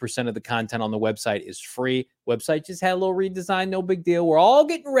 90% of the content on the website is free. Website just had a little redesign. No big deal. We're all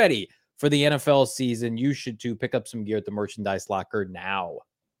getting ready for the NFL season. You should too. Pick up some gear at the merchandise locker now.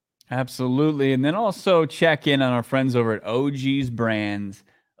 Absolutely. And then also check in on our friends over at OG's Brands.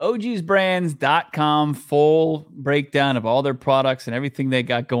 OGsBrands.com, full breakdown of all their products and everything they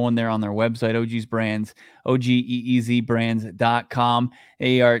got going there on their website, OG's Brands, OGEEZBrands.com.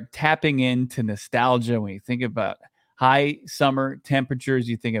 They are tapping into nostalgia when you think about high summer temperatures.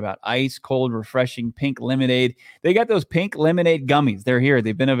 You think about ice cold, refreshing pink lemonade. They got those pink lemonade gummies. They're here.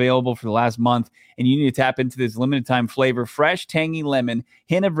 They've been available for the last month, and you need to tap into this limited time flavor. Fresh, tangy lemon,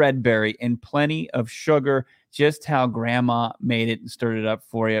 hint of red berry, and plenty of sugar. Just how grandma made it and stirred it up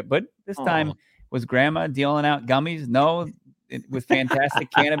for you. But this time, was grandma dealing out gummies? No, with fantastic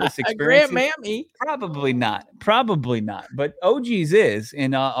cannabis experiences? Grandmammy. Probably not. But OG's is.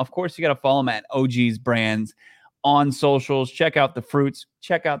 And of course, you got to follow them at OG's Brands on socials. Check out the fruits.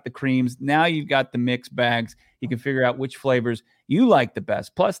 Check out the creams. Now you've got the mixed bags. You can figure out which flavors you like the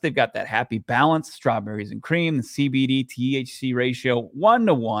best. Plus, they've got that happy balance, strawberries and cream, the CBD THC ratio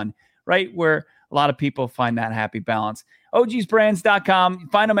 1-to-1, right where a lot of people find that happy balance. OGsBrands.com.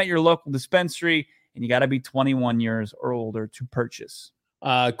 Find them at your local dispensary, and you got to be 21 years or older to purchase.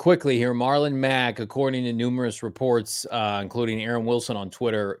 Quickly here, Marlon Mack, according to numerous reports, including Aaron Wilson on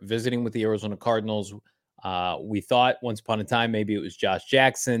Twitter, visiting with the Arizona Cardinals. We thought once upon a time maybe it was Josh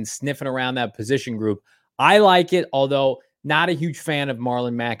Jackson sniffing around that position group. I like it, although not a huge fan of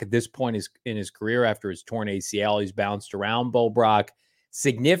Marlon Mack at this point in his career after his torn ACL. He's bounced around. Bo Brock.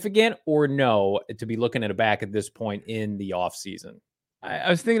 Significant or no to be looking at a back at this point in the offseason? I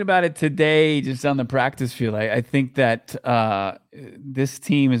was thinking about it today just on the practice field. I think that this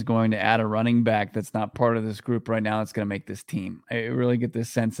team is going to add a running back that's not part of this group right now that's going to make this team. I really get this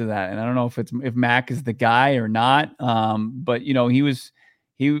sense of that. And I don't know if Mack is the guy or not, but, you know, he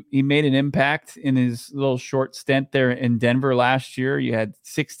made an impact in his little short stint there in Denver last year. You had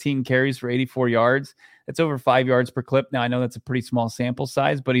 16 carries for 84 yards. That's over 5 yards per clip. Now, I know that's a pretty small sample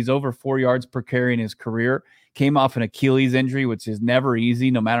size, but he's over 4 yards per carry in his career. Came off an Achilles injury, which is never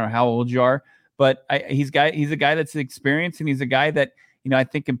easy, no matter how old you are. But he's a guy that's experienced, and he's a guy that, you know, I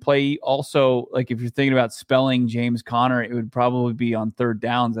think can play also, like if you're thinking about spelling James Conner, it would probably be on third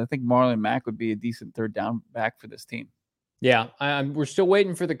downs. I think Marlon Mack would be a decent third down back for this team. Yeah, we're still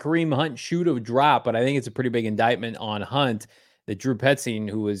waiting for the Kareem Hunt shoe to drop, but I think it's a pretty big indictment on Hunt that Drew Petzing,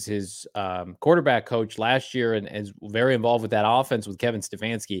 who was his quarterback coach last year and is very involved with that offense with Kevin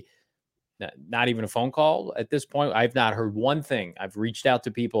Stefanski, not even a phone call at this point. I've not heard one thing. I've reached out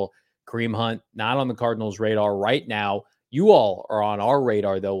to people. Kareem Hunt, not on the Cardinals' radar right now. You all are on our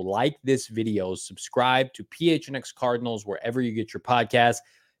radar, though. Like this video. Subscribe to PHNX Cardinals wherever you get your podcasts.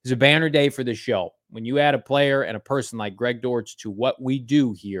 It's a banner day for the show. When you add a player and a person like Greg Dortch to what we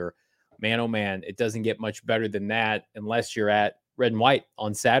do here, man, oh man, it doesn't get much better than that unless you're at Red and White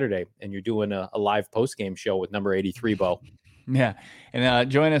on Saturday and you're doing a live post-game show with number 83, Bo. Yeah, and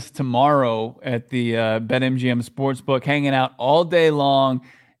join us tomorrow at the BetMGM Sportsbook, hanging out all day long,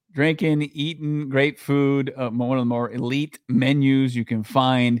 drinking, eating great food. One of the more elite menus you can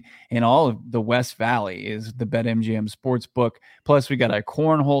find in all of the West Valley is the BetMGM Sportsbook. Plus, we got a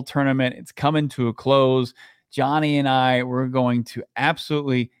cornhole tournament. It's coming to a close. Johnny and I, we're going to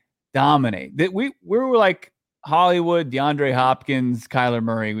absolutely dominate. We were like Hollywood, DeAndre Hopkins, Kyler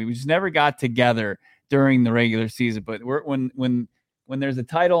Murray. We just never got together during the regular season, but when there's a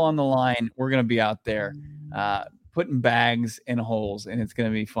title on the line, we're going to be out there putting bags in holes, and it's going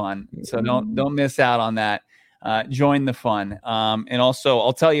to be fun. So don't miss out on that. Join the fun. And also,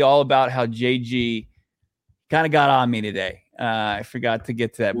 I'll tell you all about how JG kind of got on me today. I forgot to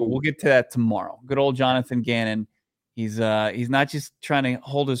get to that, but we'll get to that tomorrow. Good old Jonathan Gannon. He's not just trying to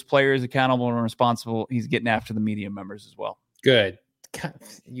hold his players accountable and responsible. He's getting after the media members as well. Good. God,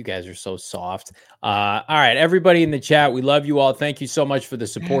 you guys are so soft. All right, everybody in the chat, we love you all. Thank you so much for the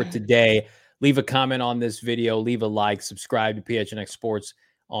support today. Leave a comment on this video. Leave a like. Subscribe to PHNX Sports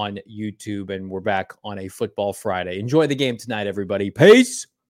on YouTube. And we're back on a Football Friday. Enjoy the game tonight, everybody. Peace.